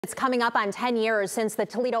It's coming up on 10 years since the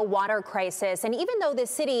Toledo water crisis, and even though the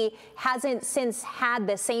city hasn't since had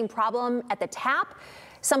the same problem at the tap,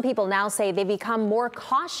 some people now say they become more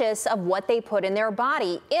cautious of what they put in their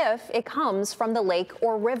body if it comes from the lake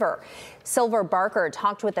or river. Silver Barker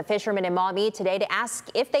talked with the fishermen in Maumee today to ask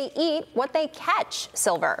if they eat what they catch.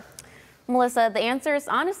 Silver. Melissa, the answers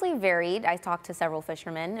honestly varied. I talked to several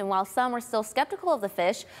fishermen, and while some are still skeptical of the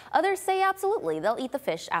fish, others say absolutely they'll eat the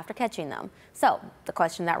fish after catching them. So the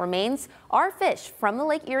question that remains, are fish from the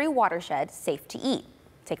Lake Erie watershed safe to eat?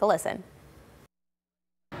 Take a listen.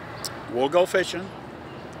 We'll go fishing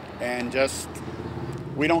and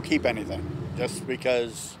we don't keep anything just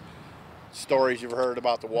because stories you've heard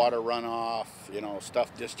about the water runoff,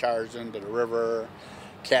 stuff discharged into the river,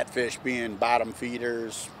 catfish being bottom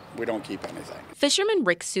feeders. We don't keep anything. Fisherman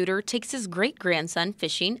Rick Suter takes his great-grandson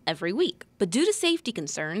fishing every week, but due to safety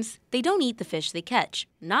concerns, they don't eat the fish they catch.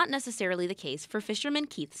 Not necessarily the case for fisherman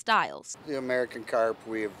Keith Stiles. The American carp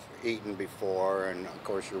we've eaten before, and of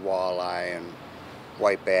course your walleye and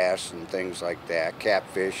white bass and things like that.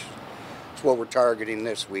 Catfish. It's what we're targeting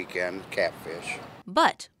this weekend, catfish.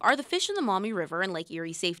 But are the fish in the Maumee River and Lake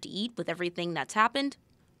Erie safe to eat with everything that's happened?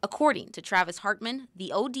 According to Travis Hartman,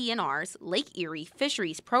 the ODNR's Lake Erie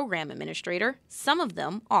Fisheries Program Administrator, some of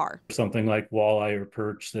them are. Something like walleye or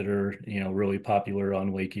perch that are, really popular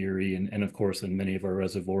on Lake Erie, and of course in many of our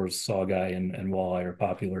reservoirs, saugeye and walleye are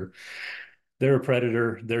popular. They're a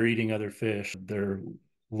predator, they're eating other fish, they're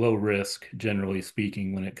low risk, generally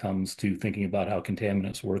speaking, when it comes to thinking about how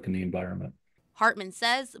contaminants work in the environment. Hartman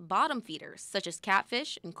says bottom feeders, such as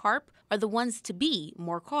catfish and carp, are the ones to be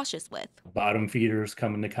more cautious with. Bottom feeders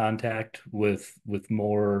come into contact with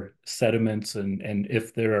more sediments, and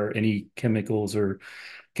if there are any chemicals or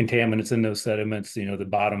contaminants in those sediments, the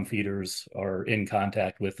bottom feeders are in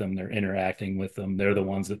contact with them, they're interacting with them. They're the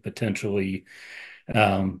ones that potentially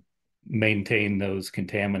maintain those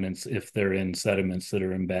contaminants if they're in sediments that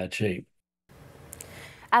are in bad shape.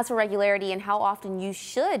 As for regularity and how often you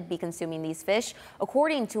should be consuming these fish,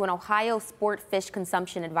 according to an Ohio sport fish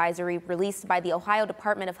consumption advisory released by the Ohio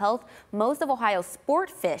Department of Health, most of Ohio's sport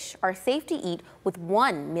fish are safe to eat with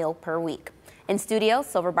one meal per week. In studio,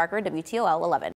 Silver Barker, WTOL 11.